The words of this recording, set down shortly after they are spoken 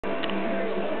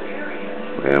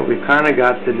Well, we kind of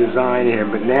got the design here,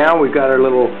 but now we've got our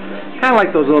little, kind of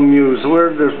like those little mews,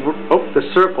 where there's, oh, the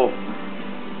circle.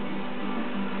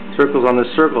 Circles on the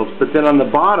circles, but then on the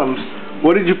bottoms,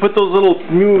 what did you put those little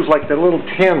mews, like the little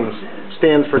tens,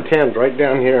 stands for tens, right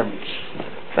down here.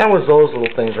 That was those little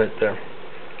things right there.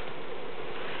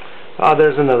 Ah,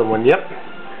 there's another one, yep.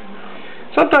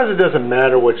 Sometimes it doesn't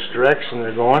matter which direction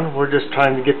they're going, we're just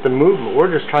trying to get the movement.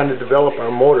 We're just trying to develop our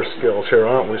motor skills here,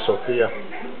 aren't we, Sophia?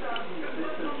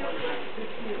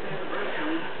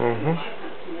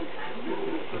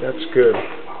 That's good.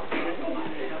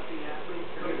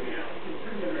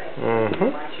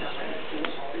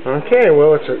 Okay,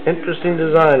 well, it's an interesting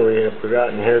design we have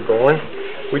gotten here going.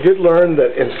 We did learn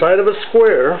that inside of a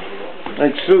square,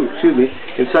 excuse me,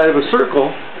 inside of a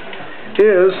circle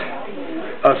is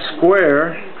a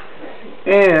square,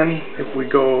 and if we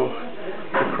go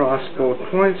across both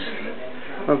points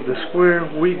of the square,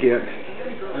 we get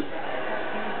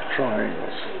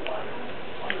triangles.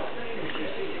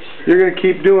 You're going to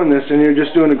keep doing this, and you're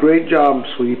just doing a great job,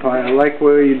 sweetie pie. I like the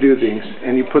way you do things.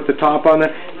 And you put the top on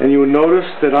it, and you will notice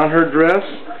that on her dress,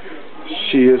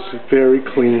 she is very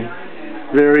clean.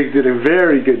 Did a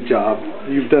very good job.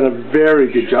 You've done a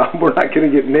very good job. We're not going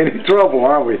to get in any trouble,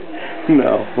 are we?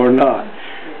 No, we're not.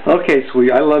 Okay,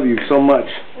 sweetie, I love you so much.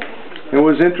 It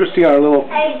was interesting, our little...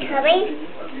 Are you coming?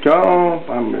 Oh,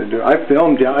 I'm going to do it. I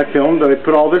filmed. I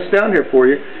put all this down here for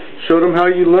you. Showed them how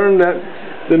you learned that,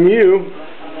 the mu.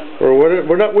 Or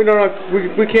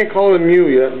we can't call it a mu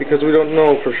yet because we don't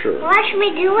know for sure. Why should we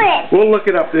do it? We'll look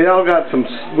it up. They all got some.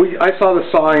 I saw the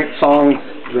song.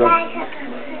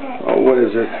 What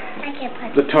is it?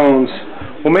 The tones.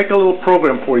 We'll make a little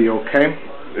program for you, okay?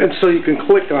 And so you can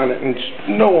click on it and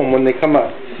know them when they come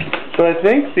up. But I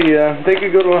think they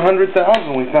could go to 100,000.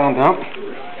 We found out.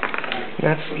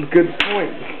 That's a good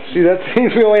point. See, that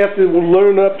means we only have to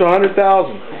learn up to 100,000.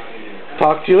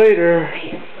 Talk to you later.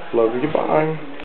 Love you. Bye.